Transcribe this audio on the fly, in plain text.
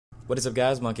What is up,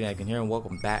 guys? Monkey Napkin here, and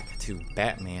welcome back to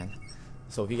Batman.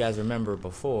 So if you guys remember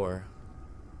before,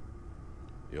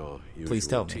 please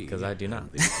tell me, because I do not.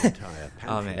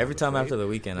 Oh man, every time after the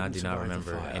weekend, I do not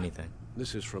remember anything.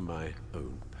 This is from my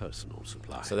own personal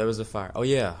supply. So there was a fire. Oh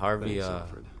yeah, Harvey. I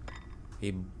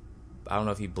don't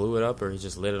know if he blew it up or he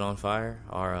just lit it on fire,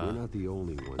 or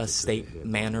estate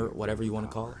manor, whatever you want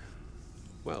to call it.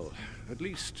 Well, at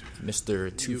least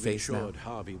Mr. Two-Face now. You've ensured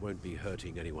Harvey won't be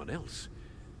hurting anyone else.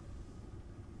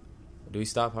 Do we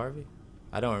stop Harvey?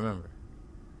 I don't remember.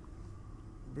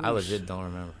 Bruce, I legit don't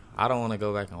remember. I don't want to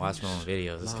go back and watch my own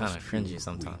videos. It's kind of cringy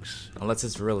sometimes. Unless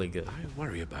it's really good. I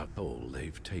worry about the toll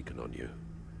they've taken on you.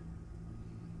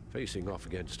 Facing off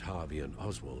against Harvey and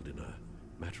Oswald in a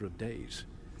matter of days.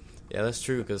 Yeah, that's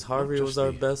true, because Harvey was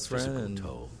our best friend,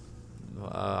 and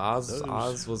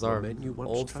Oz was our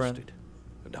old friend.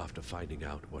 And after finding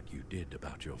out what you did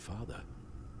about your father,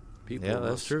 people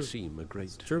must seem a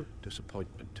great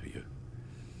disappointment to you.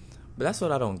 But that's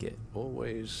what I don't get.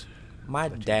 Always my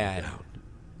dad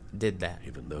did that.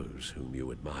 Even those whom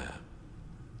you admire.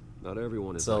 Not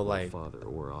everyone is like my father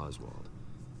or Oswald.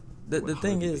 The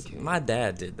thing is, my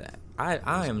dad did that.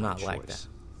 I am not like that.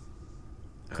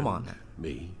 Come on now.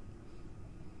 Me?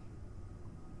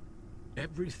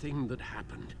 Everything that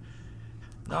happened.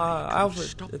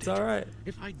 Alfred, it's all right.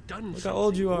 If I'd done Look how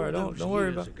old you are. Don't worry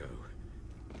about it.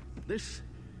 This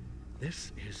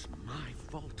is my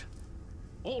fault.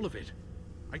 All of it.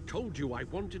 I told you I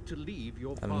wanted to leave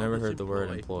your father's I've never heard the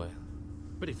word employ.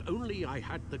 But if only I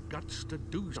had the guts to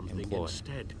do something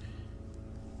instead.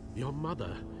 Your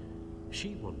mother,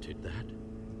 she wanted that.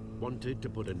 Wanted to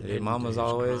put an end Mamas to his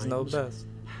always crimes. know best.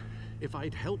 If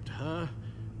I'd helped her,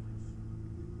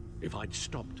 if I'd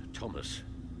stopped Thomas,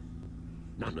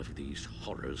 none of these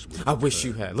horrors would have I wish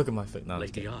you had. Look at my face. No,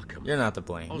 Lady Arkham, you're not to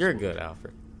blame. Oswald. You're good,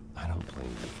 Alfred. I don't blame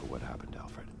you for what happened,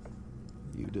 Alfred.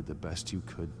 You did the best you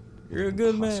could. You're a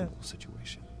good man.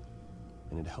 Situation,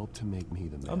 and it helped to make me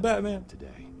the man I'm Batman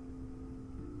today.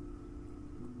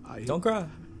 Don't cry.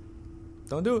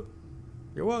 Don't do it.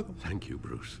 You're welcome. Thank you,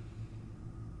 Bruce.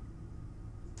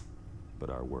 But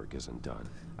our work isn't done.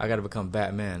 I gotta become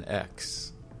Batman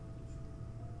X.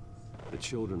 The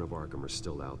children of Arkham are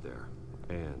still out there,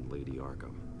 and Lady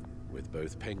Arkham. With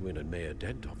both Penguin and Mayor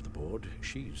Dent off the board,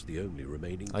 she's the only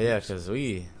remaining. Oh yeah, because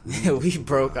we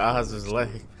broke Oz's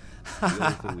leg. The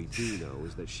only thing we do know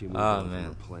is that she moved on from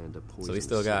her plan to poison. So we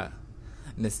still got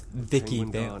Miss Vicky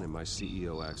Vale and my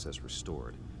CEO access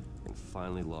restored, and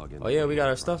finally log in. Oh yeah, we got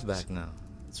our stuff back now.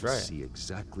 That's right. See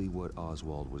exactly what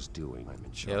Oswald was doing. I'm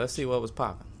in charge. Yeah, let's see what was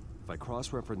popping. If I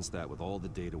cross-reference that with all the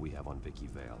data we have on Vicky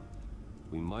Vale,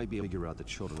 we might be able to figure out the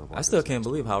children of. I still can't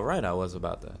believe how right I was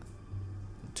about that.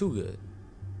 Too good.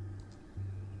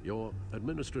 Your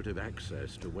administrative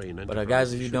access to Wayne Enterprises. But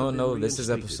guys, if you don't know, this is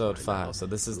episode 5, so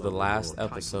this is the last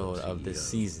episode of this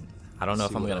season. I don't know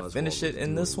if I'm gonna finish it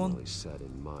in this one,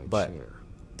 but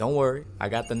don't worry, I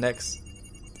got the next,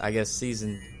 I guess,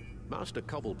 season.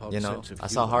 You know, I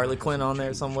saw Harley Quinn on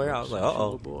there somewhere. I was like,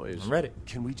 uh-oh, I'm ready.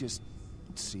 Can we just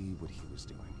see what he was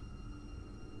doing?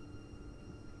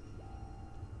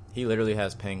 He literally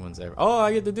has penguins there. Oh,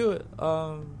 I get to do it.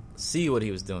 See what he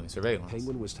was doing. Surveillance.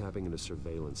 Penguin was tapping into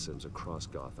surveillance sims across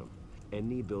Gotham.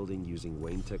 Any building using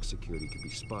Wayne Tech security could be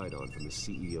spied on from the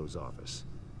CEO's office.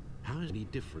 How is he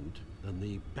different than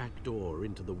the back door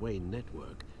into the Wayne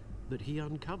network that he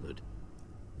uncovered?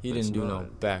 He didn't do no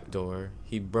back door.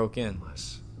 He broke in.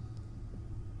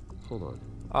 Hold on.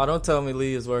 Oh, don't tell me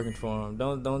Lee is working for him.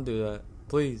 Don't do that.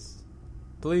 Please.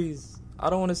 Please. I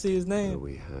don't want to see his name. What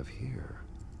do we have here?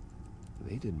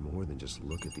 They did more than just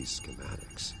look at these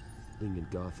schematics. Being in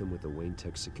Gotham with the Wayne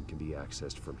Tech can be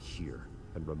accessed from here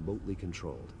and remotely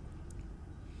controlled.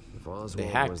 If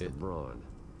Oswald was the brawn,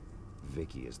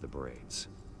 Vicky is the brains.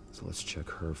 So let's check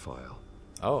her file.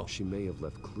 Oh. She may have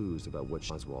left clues about what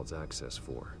Oswald's access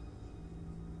for.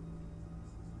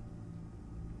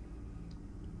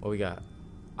 What we got?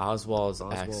 Oswald's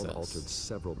access. Altered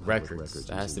several records.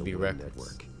 That has to be records.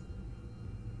 Network.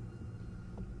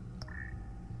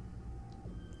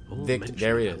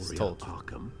 There he is. Told.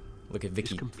 Arkham. Look at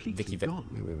Vicky. Vicky. Wait.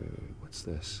 What's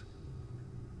this?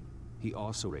 He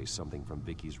also raised something from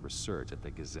Vicky's research at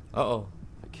the Gazette. Uh-oh.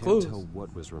 I can't tell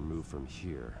what was removed from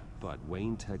here, but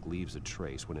Wayne Tech leaves a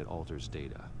trace when it alters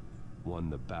data. One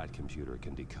the Bat computer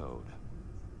can decode.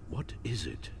 What is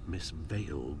it Miss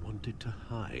Vale wanted to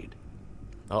hide?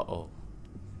 Uh-oh.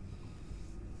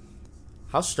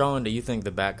 How strong do you think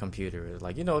the Bat computer is?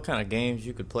 Like, you know what kind of games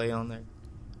you could play on there?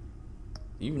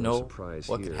 You know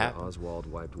what could happen. Oswald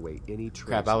wiped away any trace.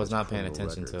 Crap, I was not paying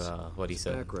attention to what he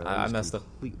said. I messed up.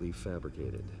 Completely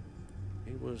fabricated.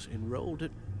 He was enrolled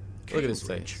at Look at his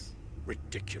Cambridge. face.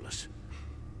 Ridiculous.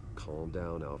 Calm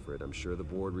down, Alfred. I'm sure the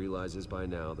board realizes by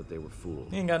now that they were fooled.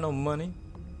 He ain't got no money.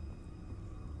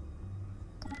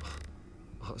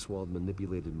 Oswald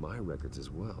manipulated my records as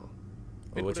well.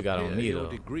 Well, what you got on me, your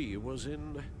though? degree was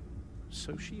in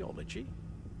sociology.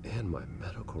 And my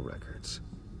medical records.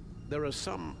 There are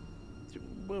some,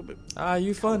 well, Ah,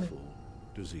 you funny. colorful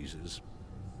diseases.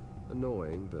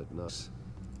 Annoying, but not...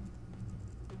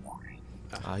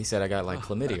 Ah, he said I got like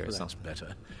chlamydia or That's something.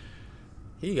 better.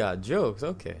 He got jokes.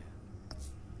 Okay.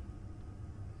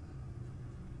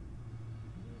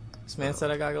 This man said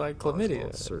I got like chlamydia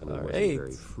Oswald certainly or wasn't very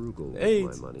AIDS. frugal with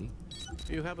AIDS. my money.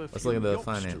 You have a Let's few look at the yachts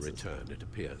finances. to return, it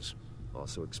appears.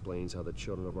 Also explains how the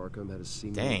children of Arkham had a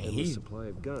seemingly Dang, endless he supply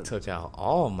of guns. took out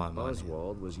all my money.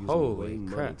 Oswald was using Holy Wayne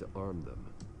money crap. to arm them.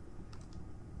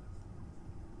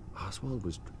 Oswald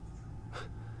was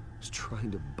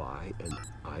trying to buy an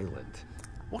island.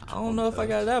 What I don't know if I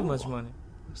got that much for? money.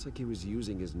 Looks like he was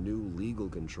using his new legal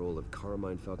control of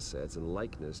Carmine Falc's assets and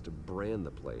likeness to brand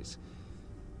the place.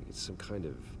 It's some kind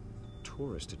of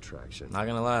tourist attraction. Not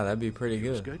gonna lie, that'd be pretty He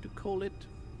was good. going to call it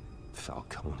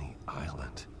Falcone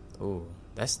Island. Ooh,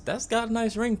 that's got a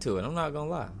nice ring to it. I'm not gonna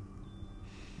lie.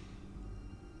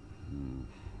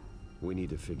 We need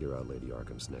to figure out Lady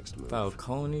Arkham's next move.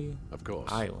 Falcone Of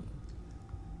course. Island.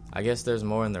 I guess there's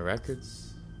more in the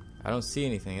records. I don't see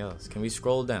anything else. Can we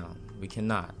scroll down? We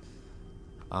cannot.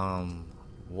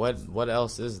 What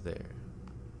else is there?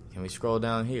 Can we scroll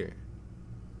down here?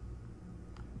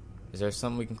 Is there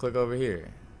something we can click over here?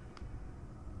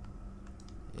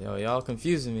 Yo, y'all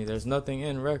confusing me. There's nothing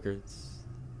in records.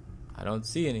 I don't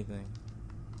see anything.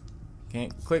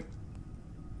 Can't click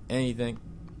anything.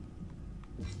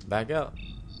 Back out.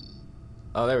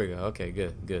 Oh, there we go. Okay,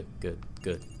 good.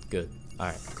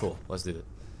 Alright, cool. Let's do it.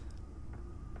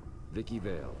 Vicky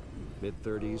Vale,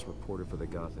 mid-30s, reporter for the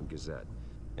Gotham Gazette.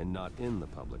 And not in the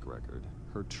public record,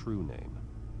 her true name,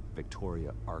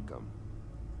 Victoria Arkham.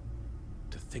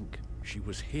 to think she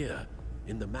was here,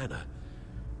 in the manor.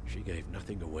 She gave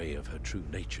nothing away of her true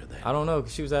nature then. I don't know,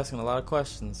 because she was asking a lot of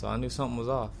questions, so I knew something was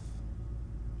off.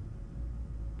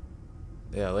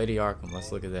 Yeah, Lady Arkham.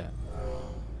 Let's look at that.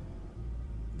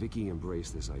 Vicky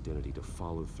embraced this identity to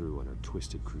follow through on her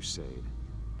twisted crusade.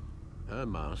 Her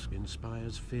mask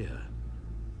inspires fear.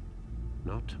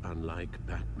 Not unlike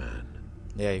Batman.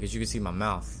 Yeah, because you can see my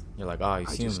mouth. You're like, oh, he's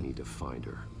I human. just need to find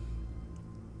her.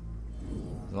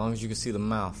 As long as you can see the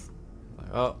mouth.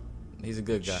 Like, oh, he's a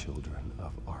good guy. Children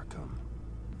of Arkham.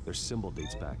 Their symbol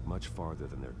dates back much farther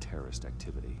than their terrorist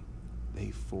activity. They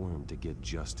formed to get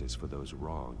justice for those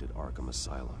wronged at Arkham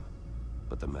Asylum.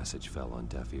 But the message fell on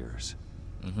deaf ears.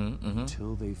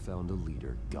 Until they found a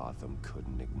leader Gotham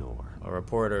couldn't ignore. A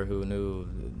reporter who knew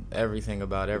everything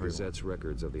about The everyone. Gazette's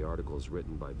records of the articles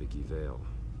written by Vicky Vale.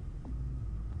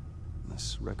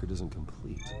 This record isn't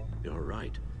complete. You're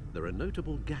right. There are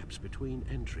notable gaps between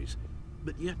entries.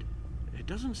 But yet, it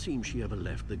doesn't seem she ever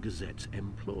left the Gazette's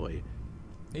employ.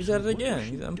 He So said it what again. was she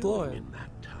He's doing employed. in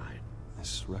that time?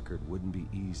 This record wouldn't be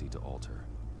easy to alter.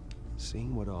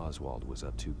 Seeing what Oswald was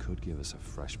up to could give us a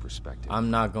fresh perspective. I'm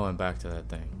not going back to that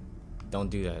thing. Don't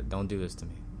do that. Don't do this to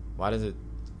me. Why does it...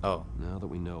 Oh. Now that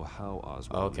we know how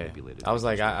Oswald Okay. manipulated I was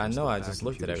like, I records, know the I back just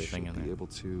looked at computer everything should in be there. able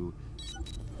to...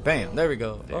 Bam. There we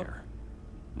go. Oh. There.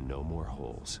 No more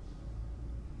holes.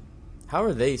 How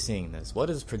are they seeing this? What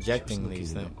is She was projecting looking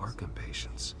these into things? Arkham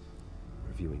patients,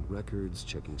 reviewing records,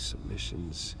 checking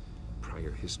submissions,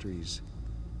 prior histories.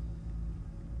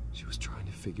 She was trying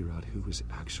to figure out who was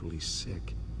actually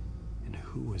sick and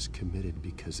who was committed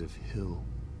because of Hill,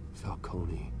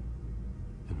 Falcone,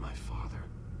 and my father.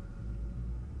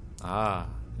 Ah,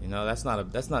 you know, that's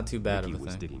not too bad Vicky of a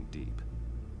was thing. digging deep.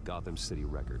 Gotham City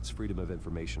records, Freedom of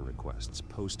Information requests,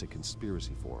 post to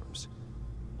conspiracy forums.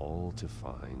 All to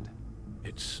find...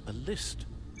 It's a list.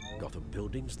 Gotham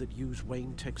buildings that use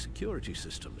Wayne Tech security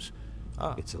systems.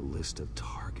 Ah, It's a list of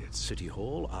targets. City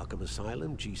Hall, Arkham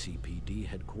Asylum, GCPD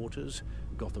headquarters,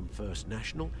 Gotham First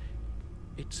National.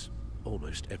 It's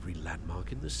almost every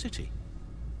landmark in the city.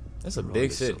 it's a We're big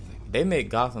onto city. something. They make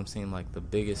Gotham seem like the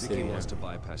biggest Vicky city wants ever. to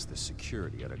bypass the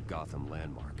security at a Gotham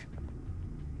landmark.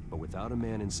 But without a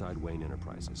man inside Wayne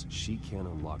Enterprises, she can't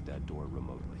unlock that door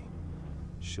remotely.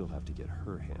 She'll have to get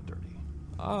her hand dirty.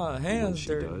 Ah, When hands she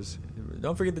dirty. does,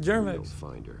 Don't forget the we'll Germex.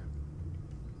 find her.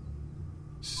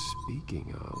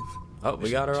 Speaking of, Oh,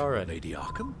 we got her already. Lady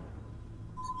Arkham?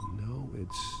 no,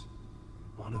 it's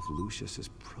one of Lucius's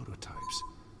prototypes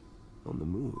on the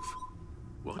move.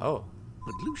 What? Oh,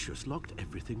 But Lucius locked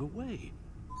everything away.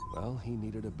 Well, he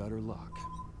needed a better lock.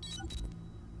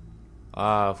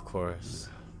 ah, of course.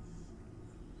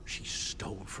 She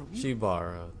stole from you? She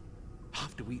borrowed.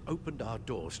 After we opened our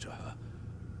doors to her.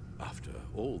 After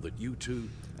all that you two...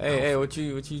 Hey, what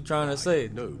you trying to say?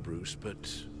 No, Bruce,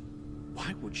 but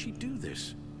why would she do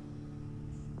this?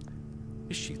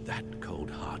 Is she that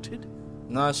cold-hearted?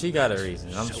 Nah, she got a reason.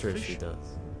 I'm sure Selfish? she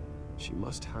does. She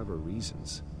must have her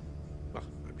reasons. Well,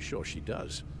 I'm sure she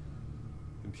does.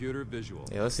 Computer visual.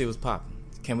 Yeah, let's see what's popping.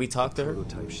 Can we talk to her?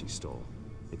 Prototype she stole.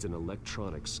 It's an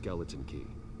electronic skeleton key.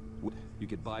 You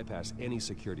could bypass any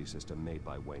security system made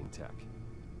by Wayne Tech.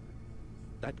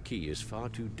 That key is far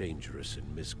too dangerous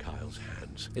in Miss Kyle's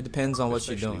hands. It depends on what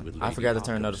you're Especially doing. with I Lady forgot to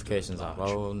turn Arkham's notifications still off. at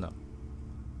large. Oh no.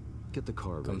 Get the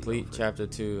car ready, Complete Alfred. chapter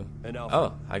 2. And Oh,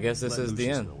 Alfred, I guess this let is the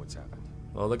Lucius end. know what's happened.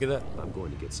 Well, look at that. I'm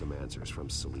going to get some answers from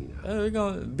Selina. We're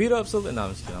gonna beat up Selena. No, I'm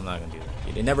just kidding. I'm not gonna do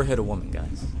that. They never hit a woman,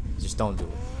 guys. Just don't do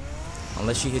it.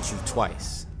 Unless she hits you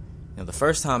twice. You know, the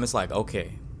first time it's like,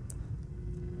 okay,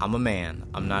 I'm a man.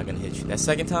 I'm not gonna hit you. That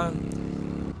second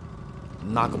time,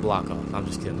 knock a block off. I'm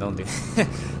just kidding. Don't do it.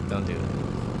 Don't do it.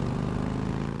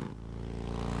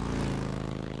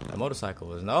 That motorcycle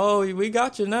was no. We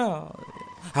got you now.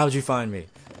 How'd you find me?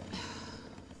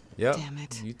 Yep. Damn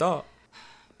it. You thought?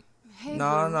 Hey,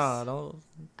 Nah, Bruce. don't.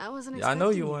 I wasn't I know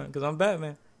you expecting weren't, because I'm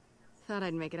Batman. Thought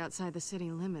I'd make it outside the city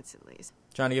limits at least.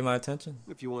 Trying to get my attention.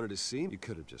 If you wanted to see me, you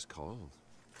could have just called.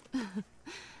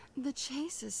 The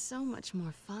chase is so much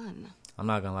more fun. I'm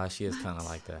not gonna lie, she is kind of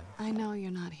like that. I know you're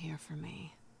not here for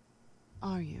me.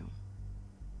 Are you?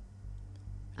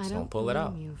 I Just don't don't pull it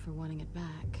out. blame you for wanting it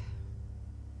back.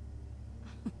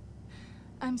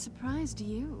 I'm surprised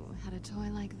you had a toy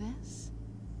like this.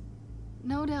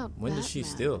 No doubt When did she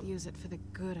Batman steal? would use it for the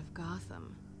good of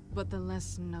Gotham. But the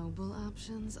less noble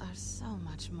options are so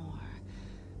much more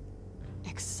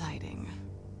exciting.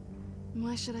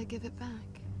 Why should I give it back?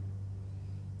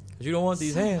 Cause you don't want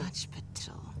these so hands. much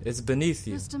potential. It's beneath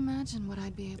you. Just imagine what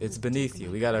I'd be able It's to beneath dig you.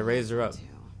 my We gotta claws raise her up. into.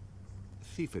 A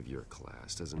thief of your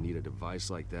class doesn't need a device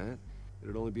like that.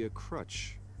 It'd only be a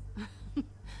crutch.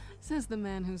 Says the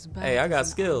man who's back. Hey, I got is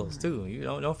an skills armor. too. You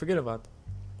don't forget about them.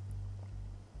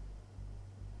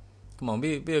 Come on,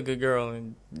 be a good girl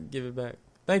and give it back.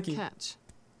 Thank you. Catch.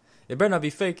 It better not be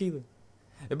fake either.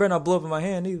 It better not blow up in my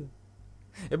hand either.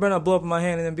 It better not blow up in my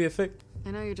hand and then be a fake.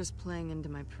 I know you're just playing into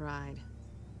my pride,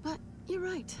 but you're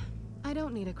right. I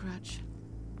don't need a crutch.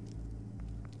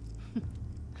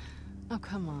 Oh,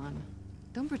 come on.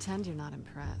 Don't pretend you're not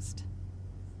impressed.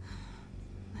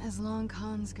 As long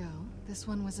cons go, this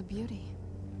one was a beauty.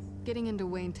 Getting into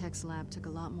Wayne Tech's lab took a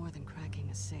lot more than cracking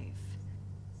a safe.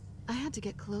 I had to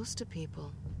get close to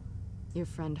people. Your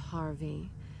friend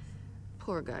Harvey.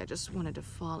 Poor guy just wanted to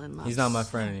fall in love. He's not my so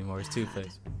friend anymore. He's bad.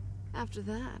 Two-Face. After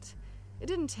that, it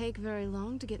didn't take very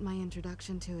long to get my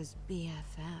introduction to his BFF.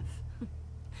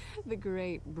 The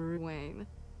great Bruce Wayne.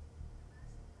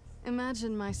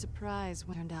 Imagine my surprise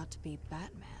when it turned out to be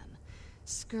Batman.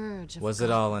 Scourge of Was it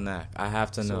all an act? I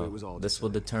have to So know. it was all This will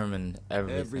decided. determine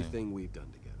everything. Everything we've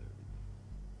done together.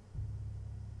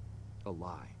 A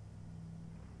lie.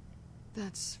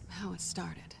 That's how it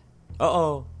started.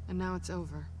 Uh-oh. And now it's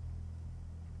over.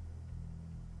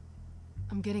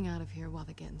 I'm getting out of here while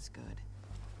the getting's good.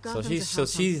 So Gotham's a she's so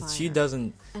house on she fire,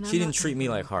 doesn't and I'm she not didn't treat gonna me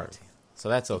put like up Harvey. with it. So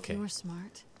that's If okay. you were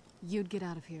smart, you'd get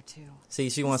out of here too. See,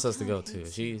 she wants This us to town go too.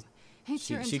 hates She you. Hates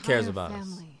your she cares entire about us.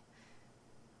 family.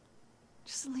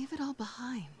 Just leave it all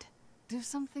behind. Do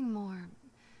something more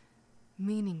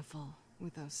meaningful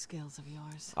with those skills of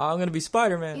yours. Oh, I'm gonna be You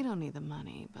Spider-Man. don't need the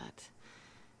money, but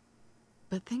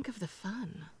think of the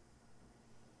fun.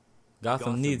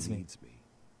 Gotham needs me. me.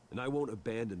 And I won't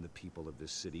abandon the people of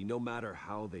this city, no matter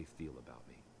how they feel about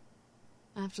me.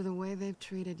 After the way they've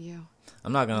treated you.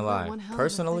 I'm not gonna You've got lie. one hell of a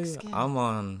Personally, thick skin. I'm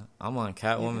on gonna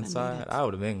Catwoman's need side. it. I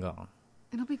would have been gone.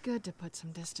 It'll be good to put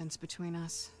some distance between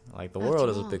us. Like the After world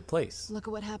is a all, big place. Look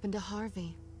at what happened to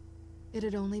Harvey.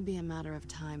 It'd only be a matter of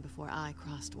time before I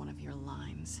crossed one of your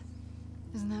lines.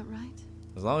 Isn't that right?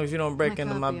 As long as you don't break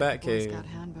into my copy of the Boy Batcave. Scout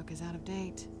handbook is out of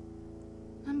date.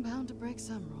 I'm bound to break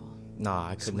some rule. Nah,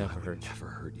 I could Selina, never I would hurt you. never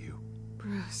hurt you.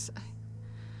 Bruce,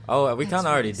 Oh, we that's kind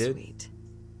of already really did. sweet.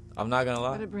 I'm not gonna But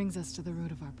lie. it brings us to the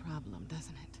root of our problem,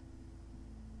 doesn't it?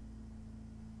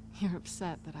 You're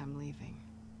upset that I'm leaving.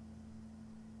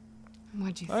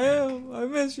 What'd you think? I am. I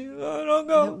miss you. Oh, don't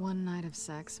That go. one night of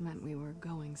sex meant we were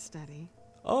going steady.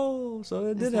 Oh, so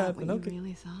it Is did that happen. what Okay. you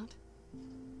really thought?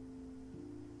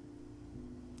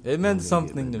 It meant Maybe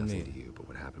something it meant to nothing me. to you, but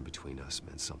what happened between us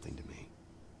meant something to me.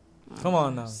 Come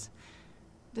on now. Bruce.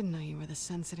 Didn't know you were the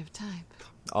sensitive type.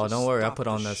 Oh, Just don't worry. I stop put the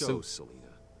on that show, suit. Selina.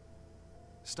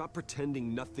 Stop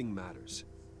pretending nothing matters.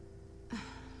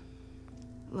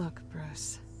 Look,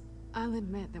 Bruce, I'll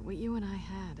admit that what you and I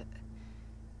had, it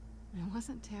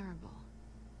wasn't terrible.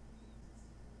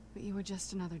 But you were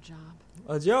just another job.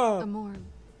 A A job. more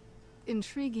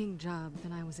intriguing job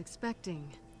than I was expecting.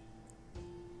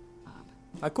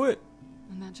 I quit.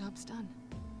 And that job's done.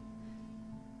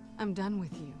 I'm done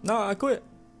with you. No, I quit.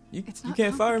 You It's you not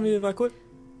can't fire me if I quit.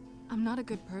 I'm not a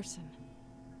good person.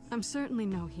 I'm certainly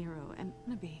no hero, and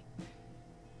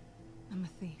I'm a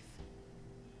thief.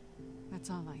 That's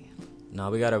all I am.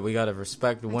 No, we gotta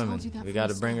respect the I told women. you that We from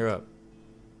gotta the bring her start. up.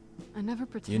 I never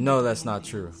pretended. You know to be that's not anything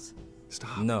true. else.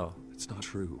 Stop. No. It's not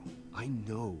true. I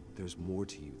know there's more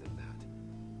to you than that.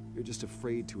 You're just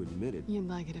afraid to admit it. You'd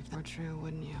like it if that were true,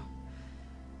 wouldn't you?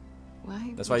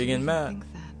 Why? That's why would you're getting you even mad.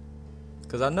 Think that?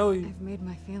 Cause I know you. I've made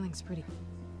my feelings pretty.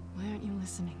 Why aren't you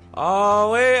listening?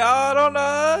 Oh wait, I don't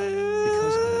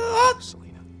Because know. I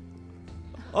Selena.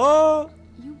 Oh,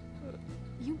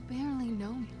 You barely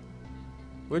know me,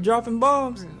 we're dropping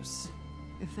bombs. Bruce.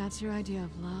 If that's your idea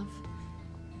of love,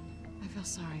 I feel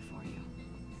sorry for you.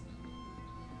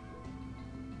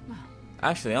 Well,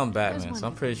 Actually, I'm There's Batman, one so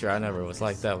I'm thing pretty sure I about never was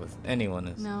like this. that with anyone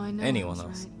else. no, I know. Anyone that's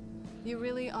else. Right. You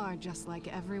really are just like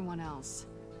everyone else.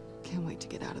 Can't wait to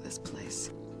get out of this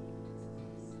place.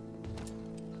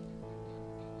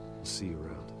 I'll see you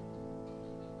around.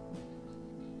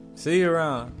 See you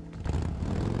around.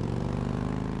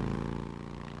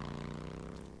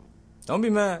 Don't be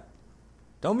mad.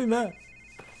 Don't be mad.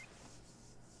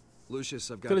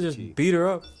 Lucius, I've got Could the have key. just beat her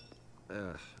up.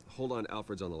 Hold on,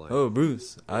 Alfred's on the line. Oh,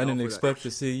 Bruce, I didn't Alfred, expect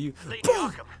to see you. Lady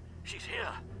Arkham, she's here.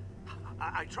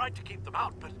 I tried to keep them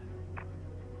out, but...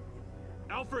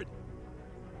 Alfred!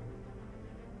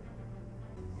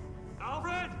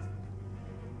 Alfred!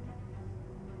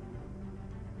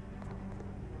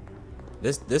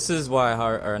 This is why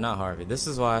not Harvey. This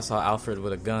is why I saw Alfred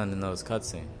with a gun in those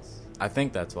cutscenes. I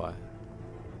think that's why.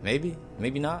 Maybe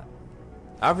not.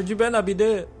 Alfred, you better not be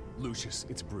dead. Lucius,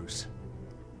 it's Bruce.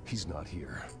 He's not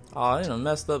here. Oh, you done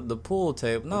messed up the pool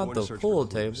table. I'm Not going to the search pool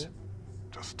for clues. table.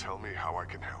 Just tell me how I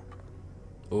can help.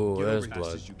 Ooh, Get there's over as fast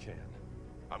blood. as you can.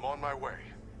 I'm on my way.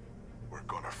 We're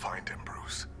gonna find him,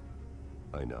 Bruce.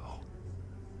 I know.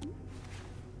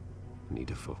 Need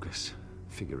to focus.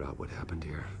 Figure out what happened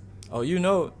here. Oh, you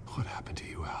know it. What happened to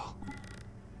you, Al?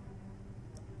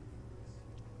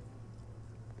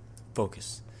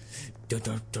 Focus. Do.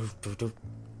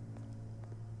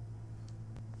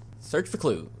 Search for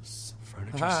clues.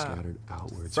 Furniture Aha. scattered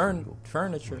outwards. from the-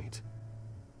 Furniture. Wait.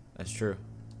 That's true.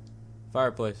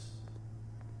 Fireplace.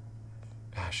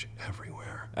 Ash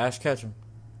everywhere. Ash Ketchum.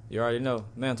 You already know.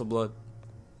 Mantle blood.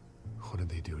 What did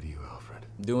they do to you, Alfred?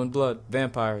 Doing blood.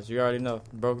 Vampires. You already know.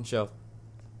 Broken shelf.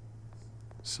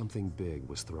 Something big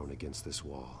was thrown against this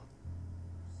wall.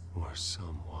 Or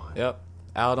someone. Yep.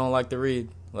 Al don't like to read.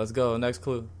 Let's go. Next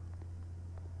clue.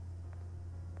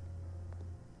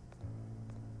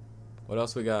 What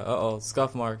else we got? Uh-oh.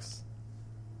 Scuff marks.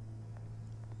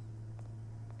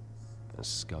 A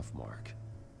scuff mark.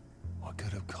 What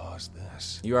could have caused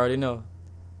this? You already know.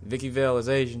 Vicky Vale is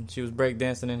Asian. She was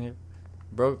breakdancing in here.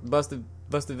 Busted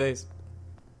vase.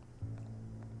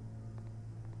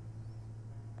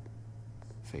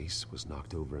 Face was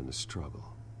knocked over in the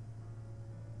struggle.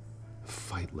 The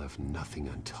fight left nothing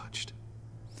untouched.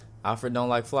 Alfred don't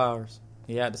like flowers.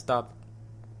 He had to stop.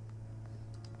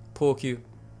 Pool cue.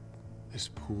 This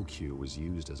pool cue was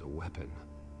used as a weapon.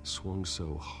 Swung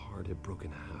so hard it broke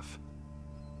in half.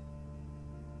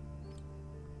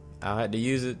 Al had to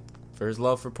use it for his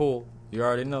love for pool. You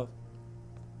already know.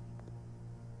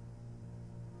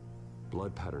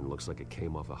 Blood pattern looks like it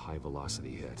came off a high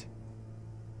velocity hit.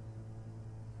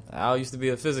 Al used to be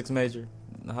a physics major.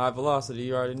 High velocity,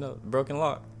 you already know. Broken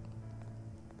lock.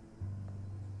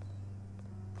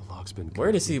 The lock's been Where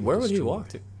would he completely walk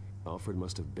to? destroyed. Alfred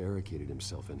must have barricaded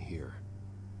himself in here.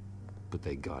 But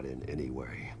they got in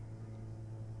anyway.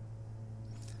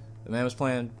 The man was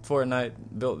playing Fortnite,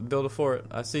 build a fort.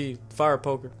 I see fire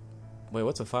poker. Wait,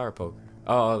 what's a fire poker?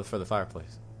 Oh, for the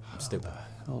fireplace. I'm stupid.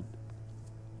 Hell,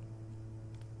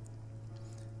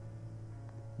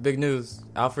 Big news.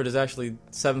 Alfred is actually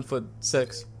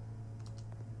 7'6".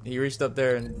 He reached up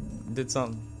there and did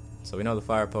something. So we know the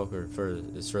fire poker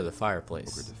is for the Poker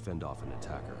fireplace. to fend off an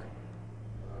attacker.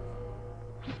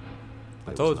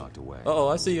 I It told was you. knocked away. Uh-oh,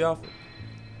 I see you, Alfred.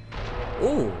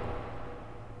 Ooh.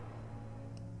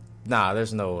 Nah,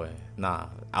 there's no way. Nah,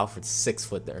 Alfred's 6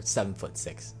 foot there.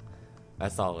 7'6".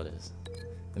 That's all it is.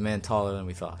 The man taller than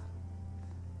we thought.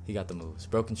 He got the moves.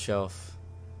 Broken shelf.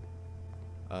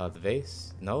 The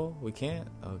vase? No, we can't.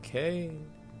 Okay.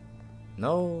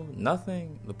 No,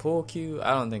 nothing. The pool cue?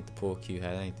 I don't think the pool cue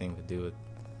had anything to do with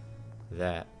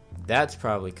that. That's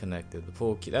probably connected. The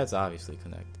pool cue, that's obviously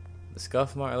connected. The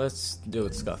scuff mark? Let's do it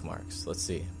with scuff marks. Let's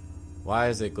see. Why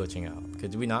is it glitching out?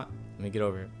 Could we not? Let me get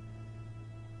over here.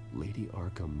 Lady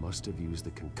Arkham must have used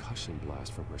the concussion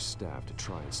blast from her staff to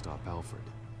try and stop Alfred.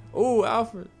 Oh,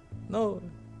 Alfred. No.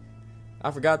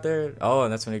 I forgot there. Oh,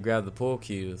 and that's when he grabbed the pool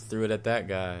cue, threw it at that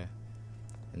guy.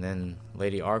 And then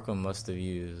Lady Arkham must have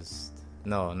used...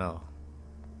 No.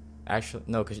 Actually,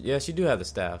 no, because, yeah, she do have the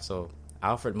staff. So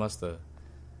Alfred must have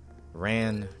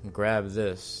ran and grabbed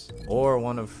this. Or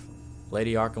one of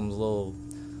Lady Arkham's little...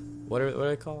 What are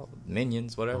they called?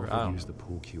 Minions, whatever. Alfred I don't used know. the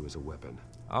pool cue as a weapon.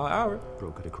 Oh, Alfred.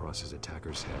 Broke it across his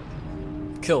attacker's head.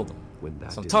 Killed him. When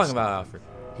that So I'm didn't talking stop, about Alfred.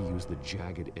 He used the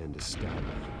jagged end to stab him,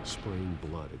 spraying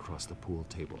blood across the pool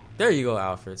table. There you go,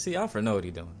 Alfred. See, Alfred know what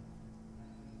he doing.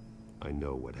 I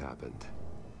know what happened.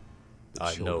 The I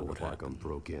know children what of Arkham happened.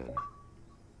 broke in.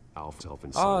 Alfred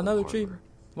and Oh, another Armor. achievement.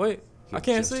 Wait, He I had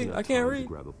can't just see. enough I can't time to read.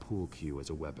 grab a pool cue as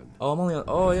a weapon. Oh, I'm only on.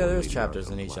 Oh, yeah, Before there's Lady chapters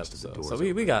Arkham in each blasted the episode. doors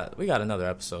So we got another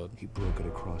episode. He broke it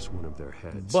across one of their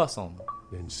heads. Bust on him.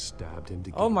 Then stabbed him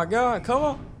to Oh get my away. God! Come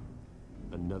on.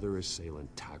 Another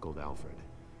assailant tackled Alfred,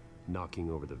 knocking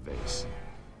over the vase.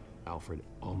 Alfred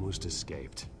almost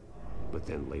escaped, but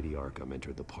then Lady Arkham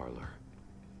entered the parlor.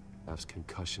 Alf's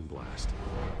concussion blast,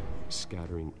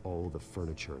 scattering all the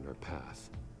furniture in her path,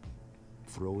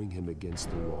 throwing him against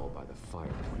the wall by the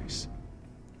fireplace.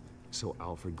 So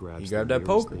Alfred grabs He grabbed the that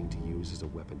nearest poker. thing to use as a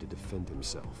weapon to defend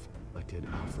himself, like did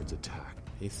Alfred's attack.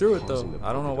 He threw it causing though. the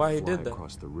I don't know poker why to he fly did that.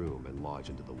 across the room and lodge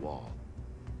into the wall.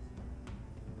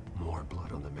 More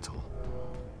blood on the metal.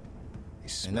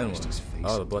 He And then smashed what? his face Oh,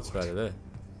 the into blood it. spatter there.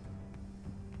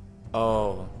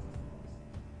 Oh.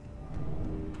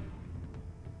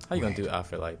 How you gonna do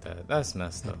Alfred like that? That's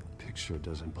messed up. That picture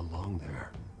doesn't belong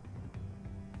there.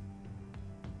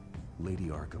 Lady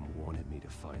Arkham wanted me to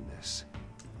find this.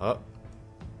 Oh.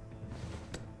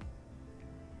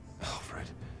 Alfred.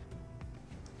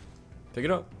 Pick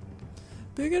it up.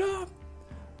 Pick it up.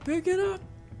 Pick it up.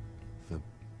 The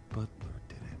butler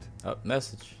did it. Oh,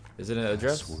 message. Is it an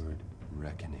address? Password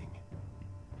reckoning.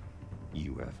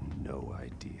 You have no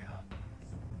idea.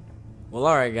 Well,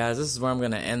 alright guys, this is where I'm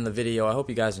going to end the video. I hope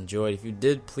you guys enjoyed. If you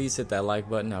did, please hit that like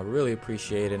button. I really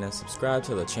appreciate it. And subscribe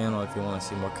to the channel if you want to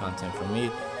see more content from me.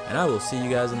 And I will see you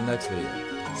guys in the next video.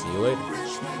 See you later.